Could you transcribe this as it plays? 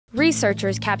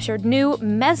researchers captured new,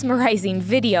 mesmerizing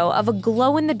video of a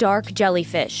glow-in-the-dark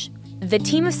jellyfish. The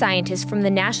team of scientists from the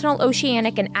National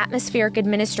Oceanic and Atmospheric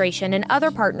Administration and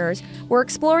other partners were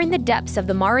exploring the depths of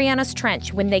the Marianas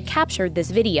Trench when they captured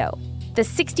this video. The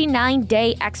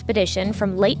 69-day expedition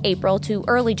from late April to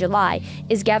early July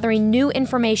is gathering new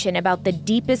information about the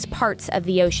deepest parts of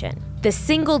the ocean. The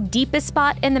single deepest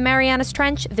spot in the Marianas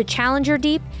Trench, the Challenger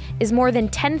Deep, is more than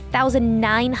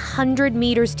 10,900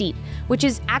 meters deep, which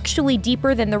is actually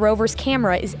deeper than the rover's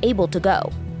camera is able to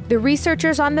go. The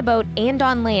researchers on the boat and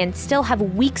on land still have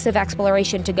weeks of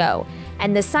exploration to go,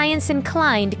 and the science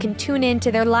inclined can tune in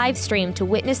to their live stream to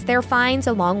witness their finds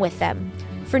along with them.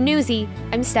 For Newsy,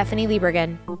 I'm Stephanie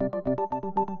Liebergen.